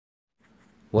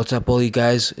What's up all you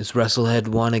guys, it's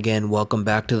WrestleHead1 again, welcome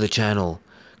back to the channel.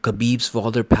 Khabib's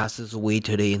father passes away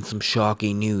today in some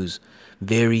shocking news.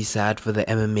 Very sad for the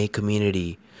MMA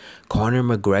community. Conor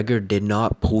McGregor did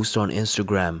not post on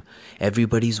Instagram.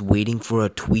 Everybody's waiting for a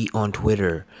tweet on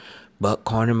Twitter. But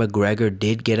Conor McGregor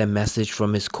did get a message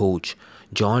from his coach.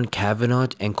 John Kavanagh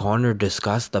and Conor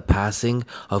discussed the passing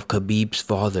of Khabib's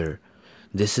father.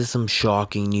 This is some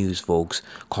shocking news, folks.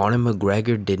 Conor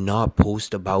McGregor did not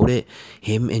post about it.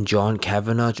 Him and John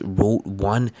Kavanagh wrote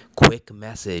one quick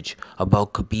message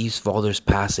about Khabib's father's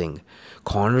passing.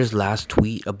 Conor's last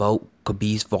tweet about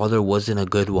Khabib's father wasn't a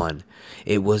good one.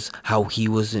 It was how he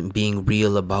wasn't being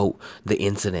real about the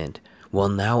incident. Well,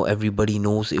 now everybody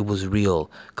knows it was real.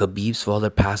 Khabib's father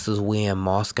passes away in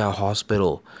Moscow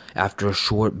hospital after a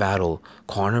short battle.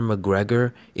 Conor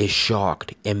McGregor is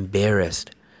shocked,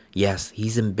 embarrassed. Yes,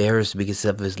 he's embarrassed because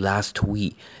of his last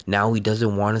tweet. Now he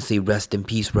doesn't want to say rest in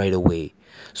peace right away.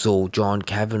 So John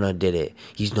Kavanagh did it.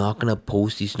 He's not going to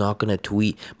post, he's not going to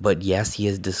tweet, but yes, he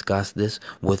has discussed this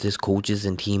with his coaches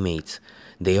and teammates.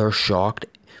 They are shocked,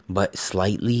 but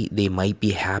slightly they might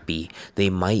be happy. They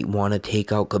might want to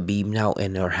take out Khabib now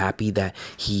and are happy that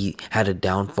he had a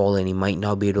downfall and he might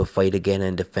not be able to fight again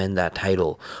and defend that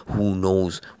title. Who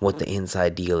knows what the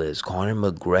inside deal is. Conor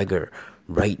McGregor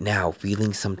right now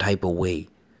feeling some type of way.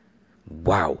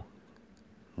 Wow.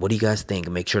 What do you guys think?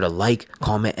 Make sure to like,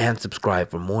 comment, and subscribe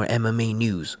for more MMA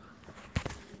news.